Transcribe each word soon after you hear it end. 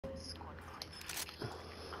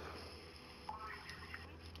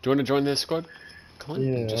Do you want to join their squad? Come on,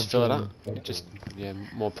 Yeah, just fill it up. Just, yeah,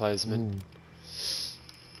 more players, man.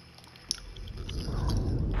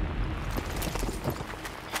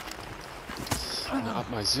 Now up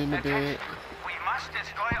my zoom a bit. We must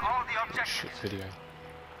destroy all the objectives. Shit video.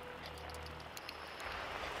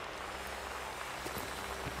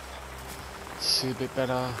 See a bit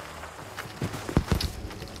better.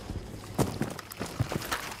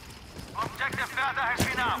 Objective Bertha has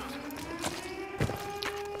been armed.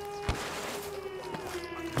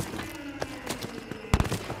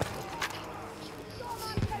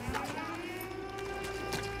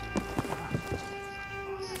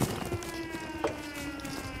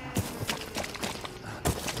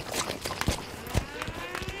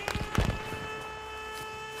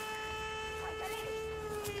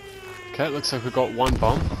 Okay, it looks like we've got one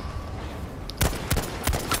bomb.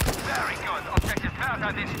 Very good. Objective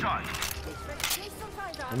Bertha destroyed.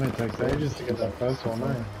 I mean, it takes ages to get that first one,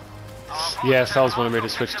 eh? Yeah, Fells wanted me to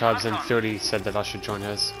switch tabs and Fieldy said that I should join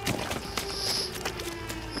hers.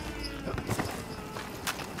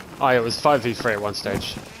 Oh yeah, it was 5v3 at one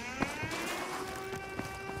stage.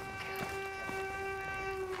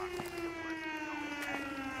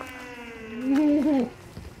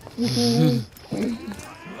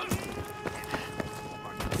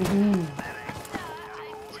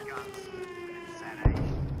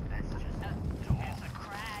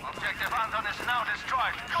 Objective Anton is now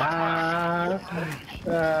destroyed.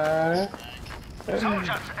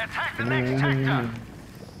 Soldiers, attack the next sector.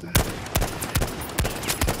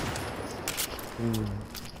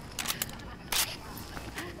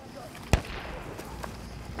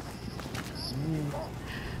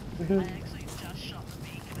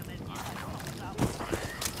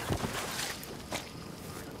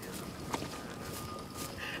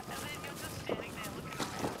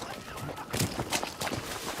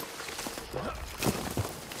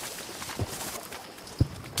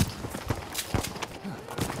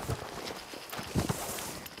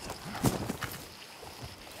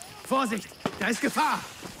 Vorsicht, da ist Gefahr!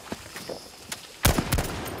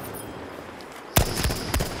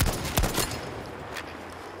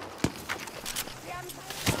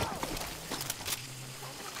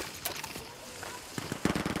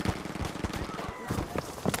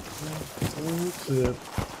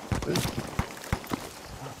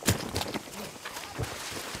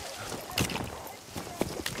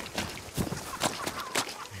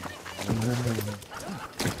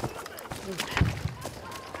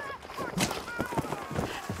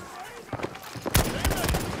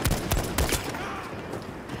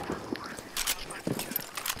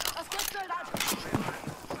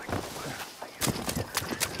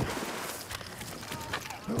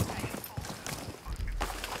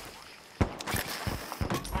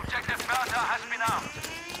 Objective Bertha has been armed.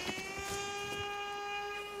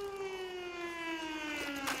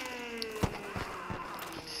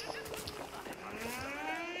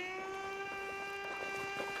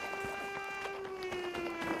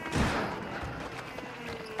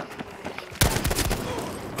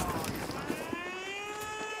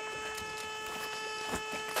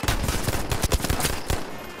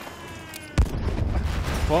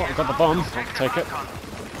 Well, I got the bomb. I'll take it.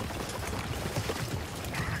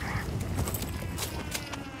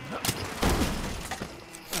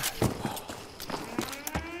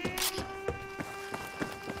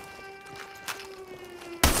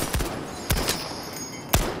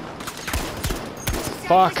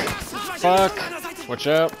 Fuck! Fuck! Watch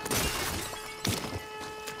out!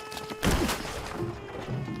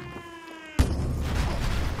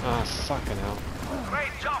 Ah, fucking hell.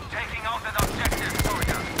 Great job taking out that objective,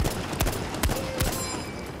 soldiers.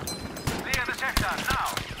 Clear the sector now.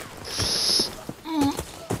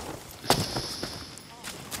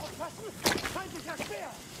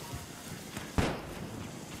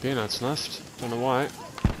 Peanuts left. Don't know why.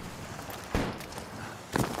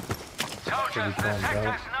 Soldiers, the sector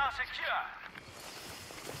is now secure.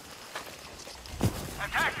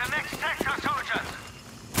 Attack the next sector, soldiers.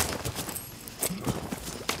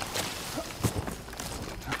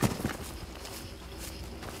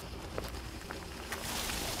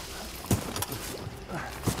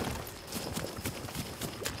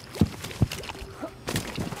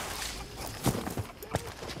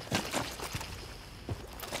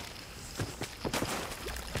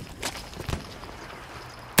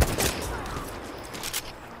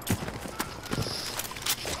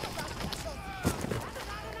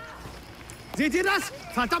 Seht ihr das?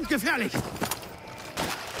 Verdammt gefährlich!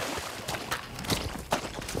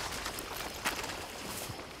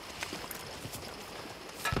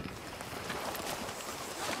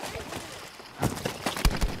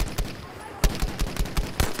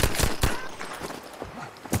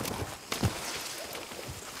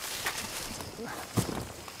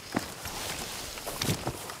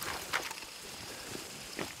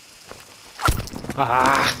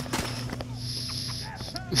 Ah!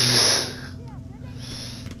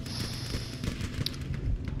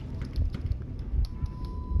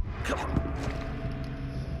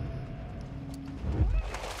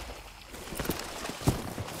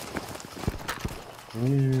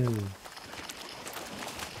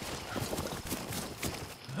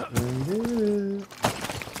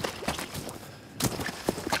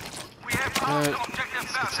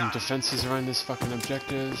 Let's get some defenses around this fucking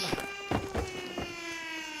objective.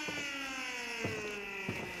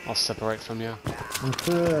 I'll separate from you.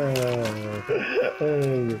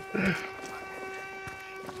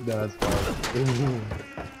 That's fine.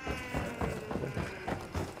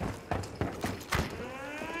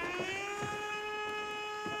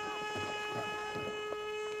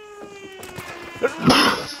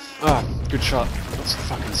 Ah, good shot. That's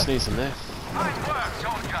fucking sneezing there. Nice work,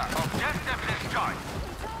 soldier. Objective destroyed.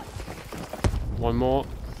 One more.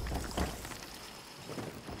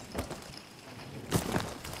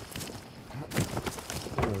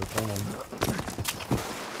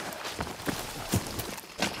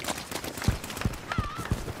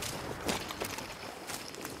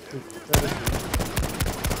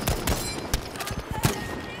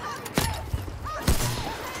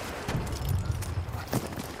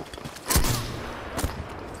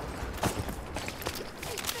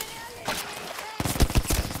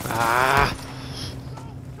 Ah,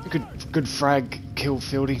 good frag kill,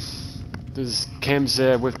 Fieldy. There's cams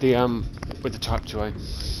there with the Type 2A.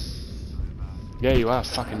 Yeah, you are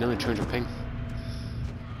fucking nearly 200 ping.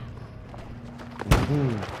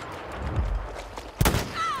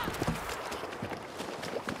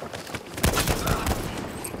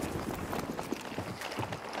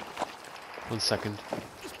 One second.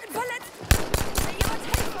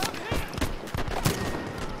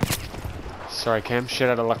 Sorry, Cam. Shit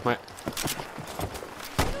out of luck, mate.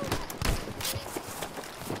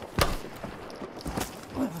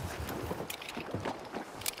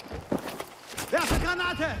 Werfe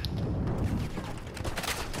Granate!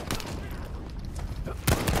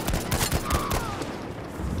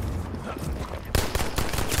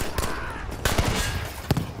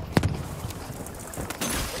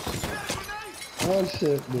 Oh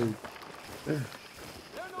shit, dude.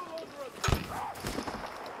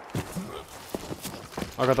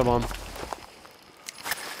 I got the bomb.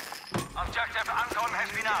 Objective Anton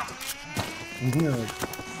has been armed.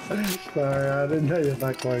 Sorry, I didn't know you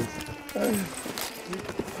that close.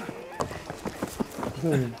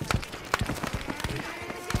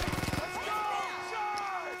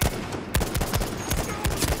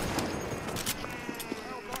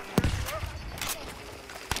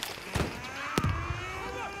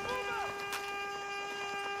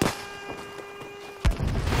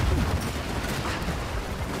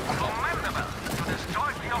 Commendable. You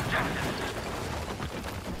destroyed the objective.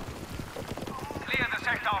 Clear the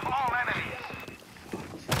sector of all enemies.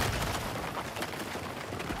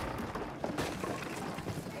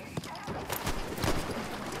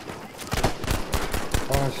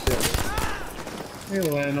 Oh shit. You're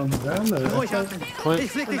laying on the ground there. Ruhig atmen. Clint,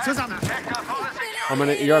 Ich flieg dich zusammen. Sector fully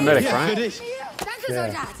secure. you're a medic, Hier, für right? dich. Danke, Yeah.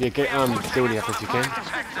 Soldat. Yeah, get Fieldy up if you can.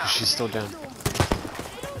 She's still down.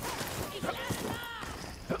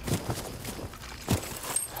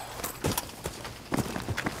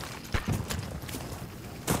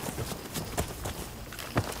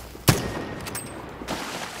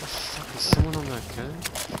 Is someone on that gun?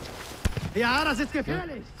 Ja, das ist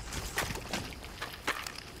gefährlich.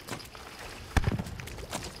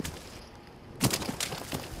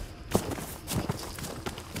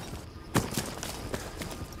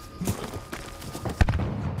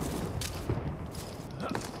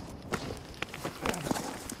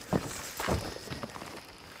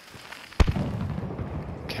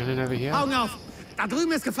 Cannon over here? Augen auf. Da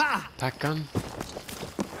drüben ist Gefahr. Pack gun?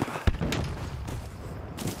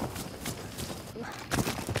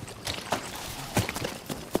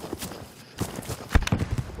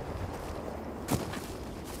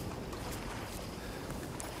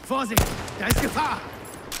 Vorsicht, da ist Gefahr.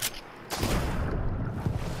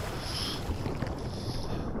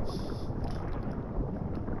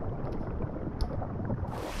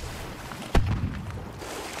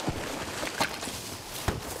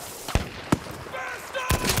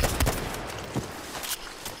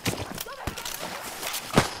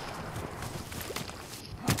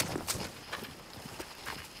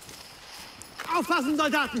 Aufpassen,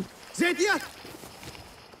 Soldaten! Seht ihr?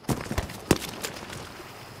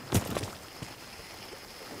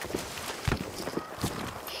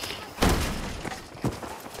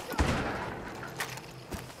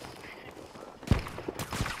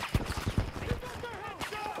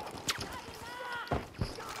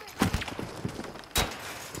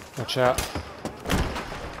 Watch out.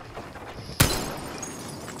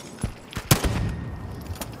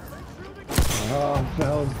 Oh,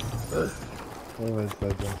 no. Always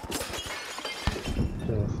like that.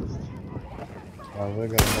 Kill assist. Oh, we're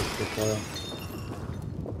gonna make the fire.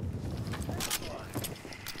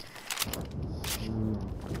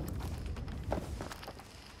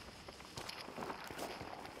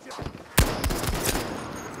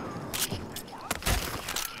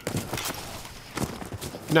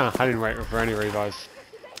 No, I didn't wait for any revives.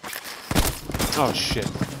 Oh shit.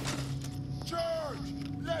 Charge!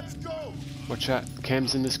 Let's go! Watch out.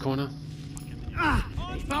 Cam's in this corner. Ah,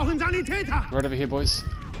 ich brauche einen Sanitäter. Right over here, boys.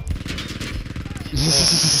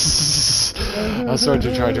 I was trying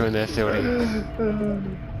to try doing that, Fieldy.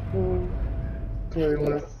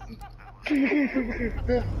 Playlist.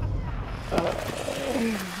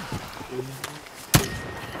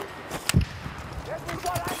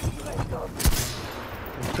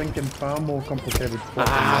 I'm thinking far more complicated stuff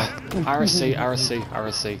Ah, than RSC, RSC,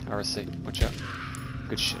 RSC, RSC. Watch out.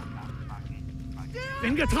 Good shit.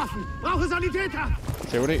 Bin getroffen. Brauche Sanitäter.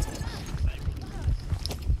 Fieldy.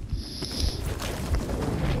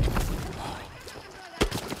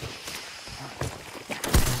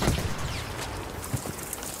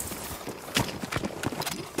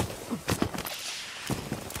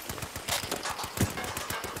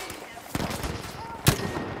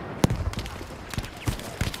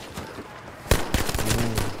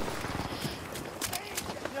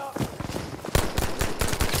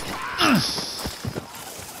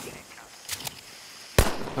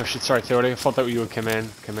 Oh shit, sorry Theody, I thought that you would come in.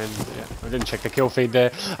 Yeah, I didn't check the kill feed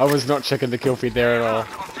there. I was not checking the kill feed there at all.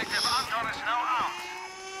 Objective Anton is now armed.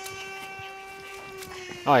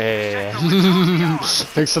 Oh yeah.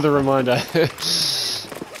 Thanks for the reminder.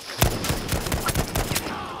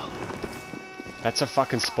 That's a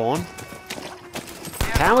fucking spawn?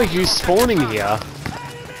 How are you spawning here?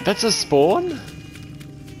 That's a spawn?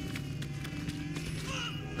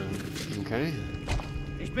 Okay.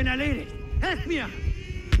 Ich bin erledigt. Helft mir.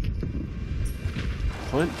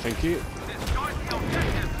 Clint, thank you. Destroy the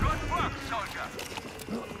objective. Good work, soldier.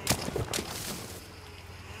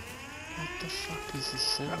 What the fuck is this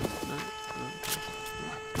sound? No.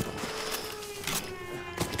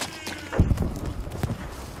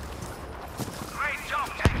 Great job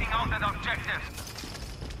taking out that objective.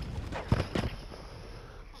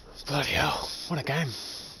 Bloody hell, what a game.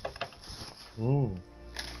 Ooh.